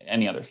in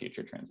any other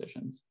future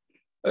transitions.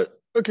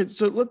 Okay,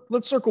 so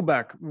let's circle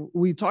back.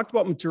 We talked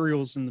about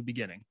materials in the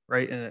beginning,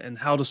 right? And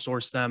how to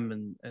source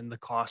them, and the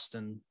cost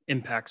and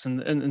impacts,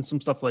 and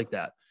some stuff like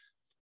that.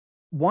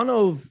 One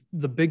of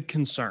the big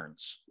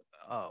concerns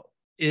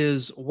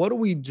is, what do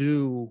we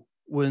do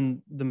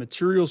when the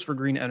materials for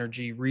green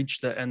energy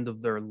reach the end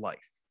of their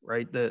life,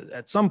 right?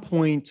 At some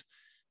point,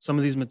 some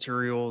of these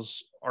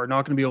materials are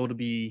not going to be able to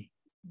be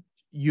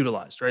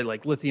utilized, right?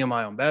 Like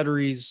lithium-ion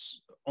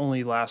batteries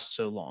only last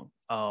so long.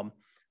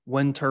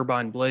 Wind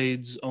turbine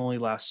blades only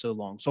last so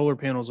long. Solar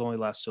panels only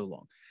last so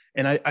long.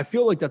 And I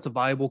feel like that's a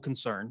viable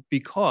concern,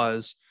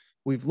 because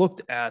we've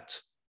lived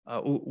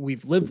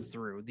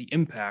through the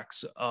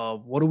impacts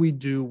of, what do we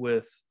do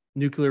with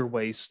nuclear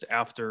waste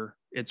after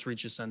it's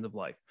reached its end of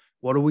life?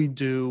 What do we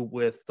do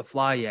with the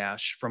fly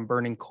ash from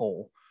burning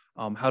coal?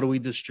 How do we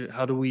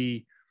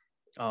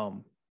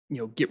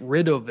get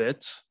rid of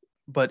it,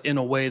 but in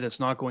a way that's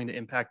not going to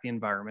impact the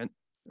environment,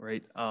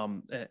 right?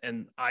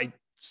 And I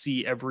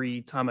see,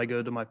 every time I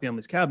go to my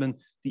family's cabin,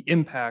 the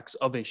impacts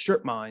of a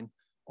strip mine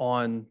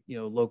on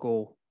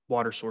local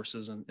water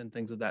sources and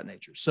things of that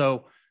nature.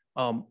 So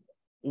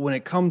when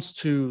it comes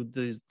to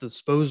the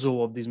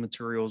disposal of these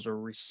materials or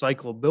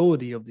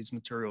recyclability of these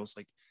materials,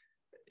 like,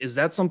 is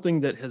that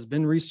something that has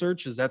been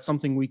researched? Is that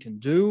something we can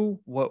do?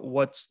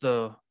 What is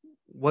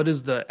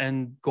the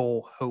end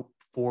goal hope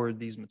for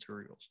these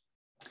materials?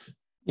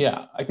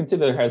 Yeah, I can say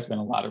that there has been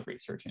a lot of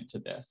research into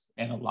this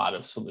and a lot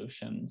of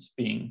solutions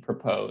being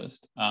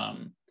proposed.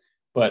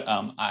 But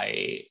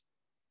I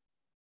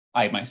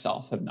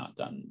myself have not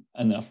done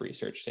enough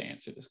research to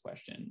answer this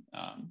question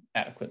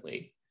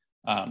adequately.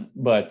 I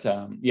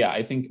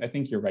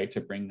think you're right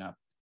to bring up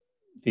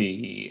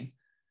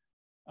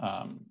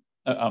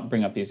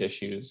these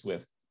issues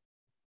with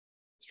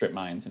strip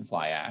mines and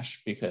fly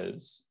ash,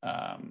 because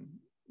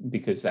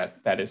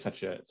that is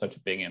such a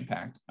big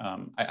impact.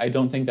 I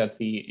don't think that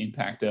the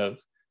impact of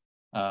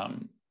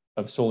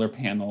solar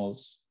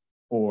panels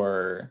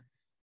or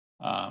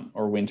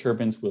wind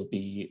turbines will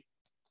be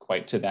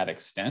quite to that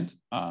extent,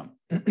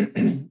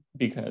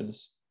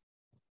 because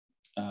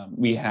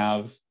we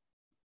have.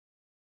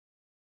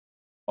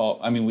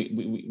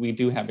 We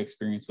do have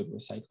experience with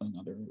recycling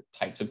other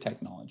types of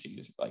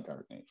technologies, like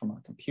from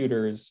our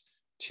computers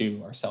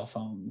to our cell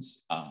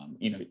phones.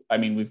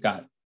 We've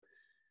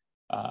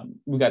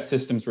got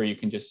systems where you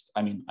can just,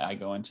 I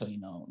go into,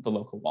 the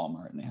local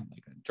Walmart, and they have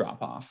like a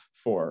drop off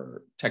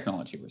for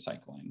technology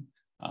recycling.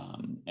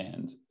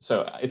 And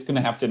so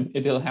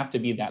it'll have to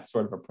be that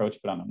sort of approach,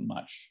 but on a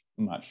much,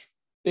 much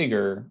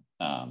bigger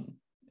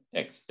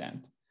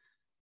extent.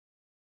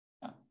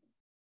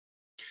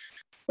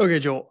 Okay,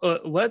 Joel,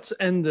 let's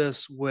end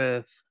this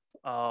with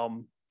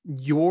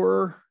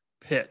your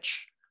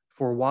pitch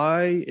for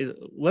why.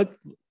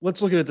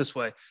 Let's look at it this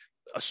way.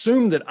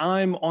 Assume that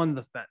I'm on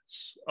the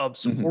fence of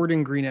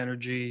supporting green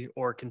energy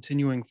or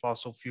continuing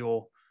fossil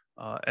fuel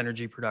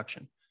energy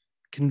production.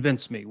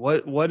 Convince me.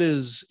 What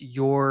is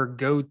your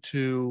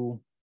go-to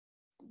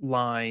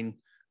line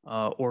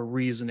or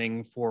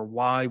reasoning for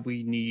why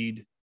we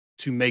need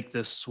to make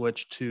this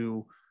switch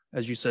to,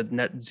 as you said,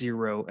 net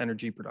zero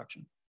energy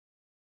production?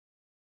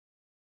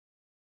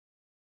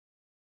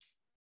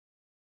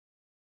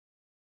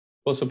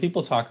 Well, so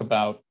people talk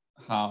about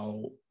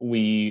how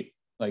they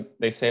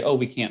say, oh,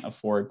 we can't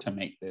afford to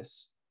make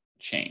this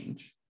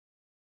change.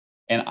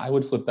 And I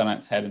would flip that on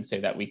its head and say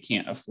that we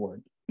can't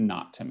afford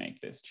not to make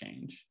this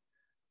change,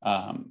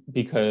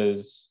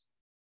 because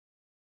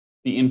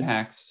the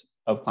impacts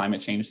of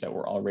climate change that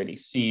we're already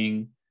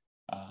seeing,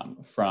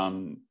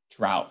 from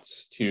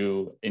droughts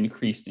to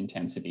increased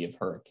intensity of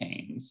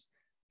hurricanes,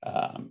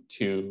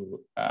 to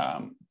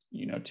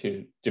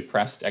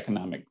depressed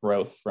economic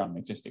growth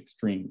from just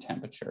extreme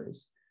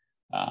temperatures.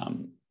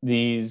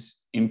 These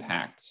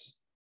impacts,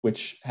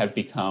 which have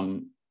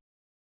become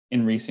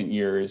in recent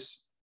years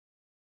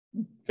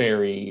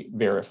very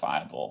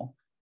verifiable,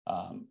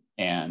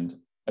 and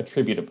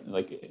attributable,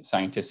 like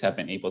scientists have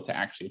been able to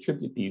actually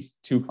attribute these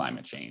to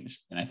climate change.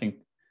 And I think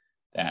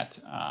that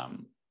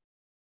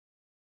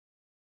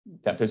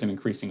that there's an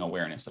increasing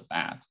awareness of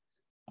that.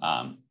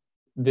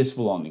 This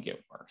will only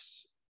get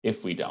worse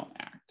if we don't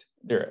act.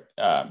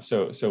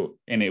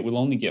 And it will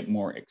only get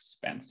more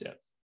expensive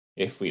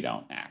if we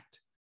don't act.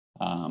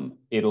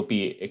 It'll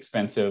be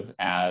expensive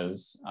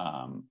as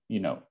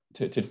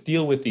to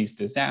deal with these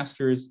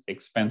disasters,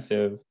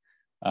 expensive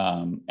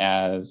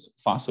as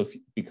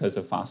because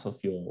of fossil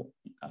fuel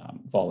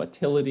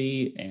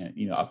volatility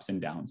and ups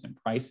and downs in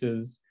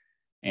prices,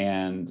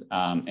 and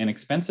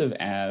expensive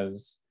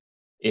as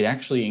it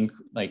actually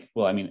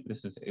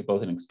this is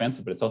both an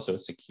expensive, but it's also a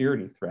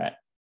security threat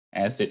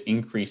as it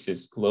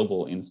increases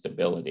global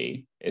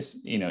instability,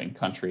 in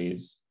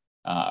countries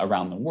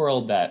around the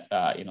world, that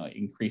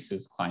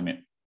increases climate,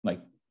 like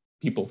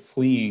people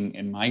fleeing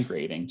and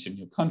migrating to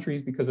new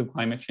countries because of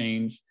climate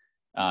change.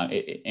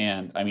 It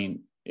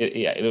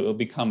will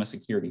become a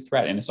security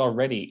threat, and it's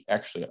already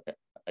actually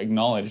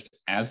acknowledged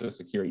as a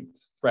security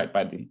threat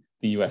by the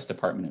U.S.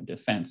 Department of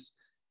Defense,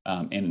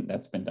 and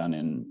that's been done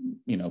in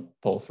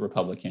both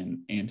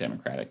Republican and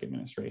Democratic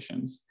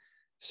administrations.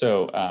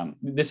 So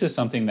this is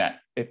something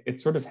that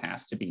it sort of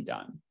has to be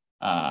done,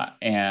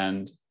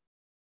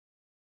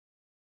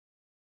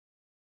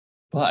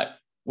 but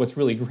what's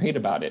really great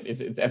about it is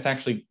it's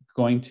actually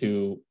going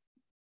to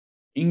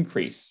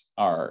increase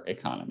our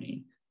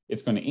economy.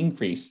 It's going to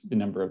increase the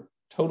number of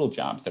total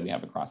jobs that we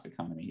have across the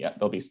economy. Yeah,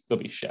 there'll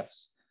be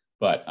shifts,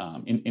 but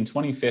in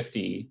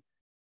 2050,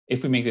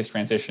 if we make this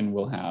transition,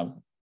 we'll have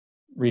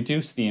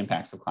reduced the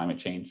impacts of climate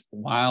change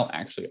while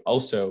actually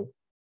also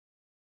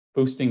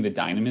boosting the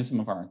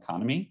dynamism of our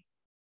economy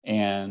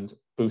and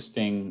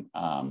boosting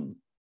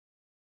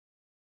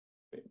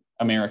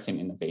American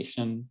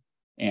innovation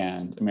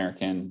and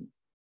American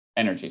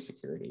energy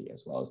security,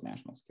 as well as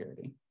national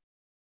security.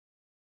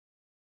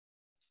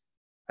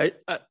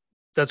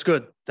 That's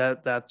good.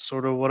 That's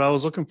sort of what I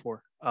was looking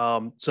for.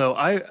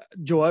 So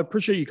Joel, I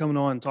appreciate you coming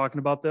on and talking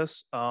about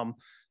this.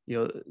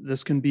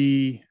 This can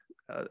be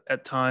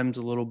at times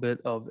a little bit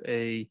of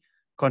a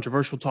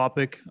controversial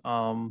topic,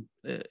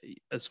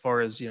 as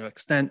far as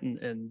extent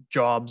and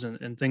jobs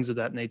and things of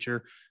that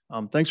nature.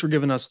 Thanks for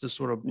giving us this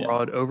sort of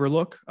broad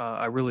overlook.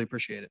 I really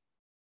appreciate it.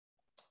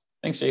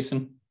 Thanks,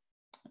 Jason.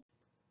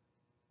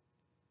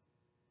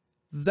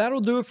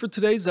 That'll do it for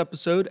today's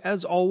episode.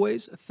 As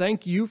always,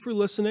 thank you for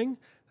listening.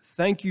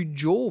 Thank you,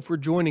 Joel, for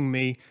joining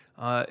me.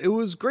 It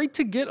was great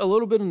to get a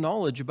little bit of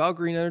knowledge about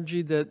green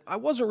energy that I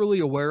wasn't really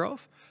aware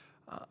of.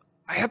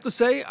 I have to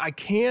say, I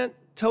can't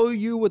tell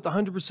you with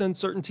 100%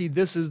 certainty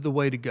this is the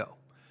way to go.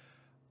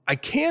 I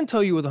can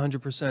tell you with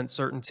 100%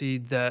 certainty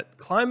that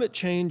climate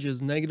change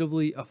is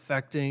negatively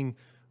affecting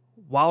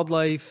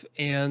wildlife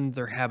and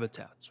their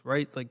habitats,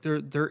 right? Like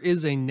there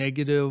is a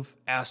negative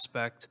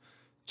aspect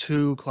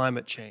to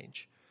climate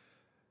change.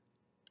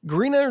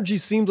 Green energy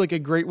seems like a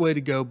great way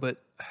to go,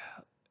 but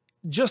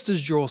just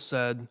as Joel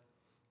said,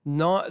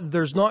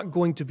 there's not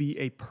going to be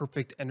a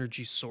perfect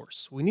energy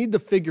source. We need to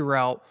figure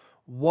out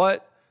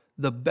what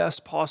the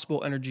best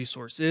possible energy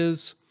source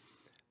is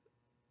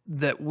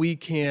that we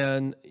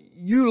can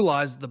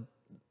utilize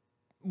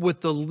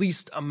with the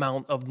least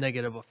amount of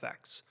negative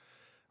effects.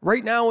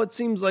 Right now, it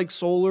seems like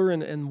solar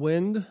and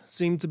wind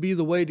seem to be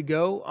the way to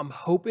go. I'm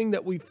hoping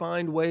that we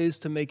find ways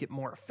to make it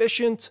more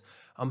efficient.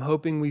 I'm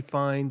hoping we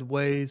find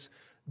ways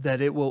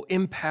that it will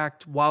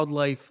impact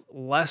wildlife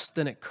less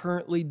than it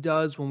currently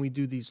does when we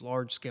do these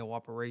large-scale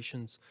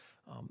operations.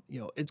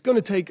 It's going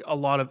to take a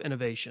lot of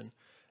innovation,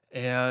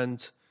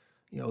 and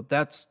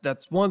that's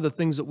one of the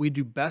things that we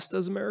do best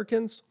as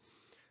Americans.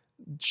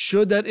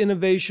 Should that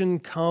innovation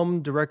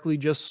come directly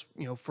just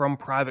from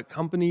private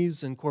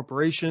companies and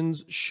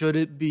corporations? Should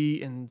it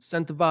be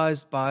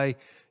incentivized by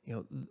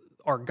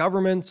our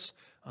governments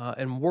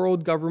and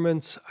world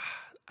governments?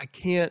 I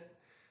can't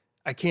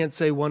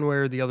say one way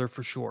or the other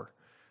for sure.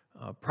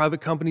 Private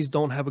companies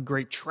don't have a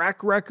great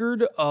track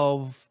record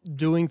of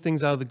doing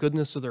things out of the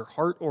goodness of their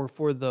heart or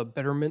for the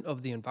betterment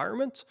of the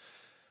environment.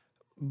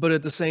 But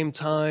at the same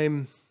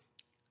time,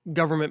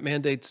 government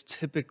mandates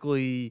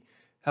typically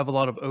have a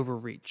lot of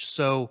overreach.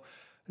 So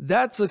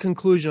that's a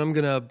conclusion I'm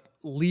going to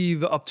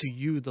leave up to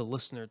you, the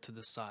listener, to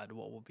decide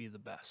what will be the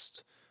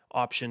best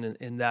option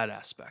in that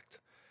aspect.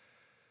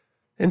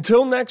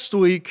 Until next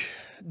week,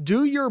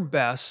 do your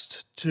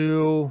best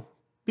to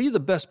be the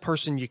best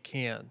person you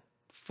can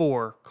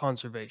for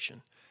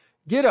conservation.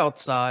 Get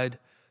outside,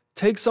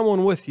 take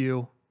someone with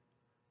you,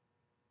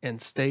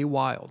 and stay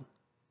wild.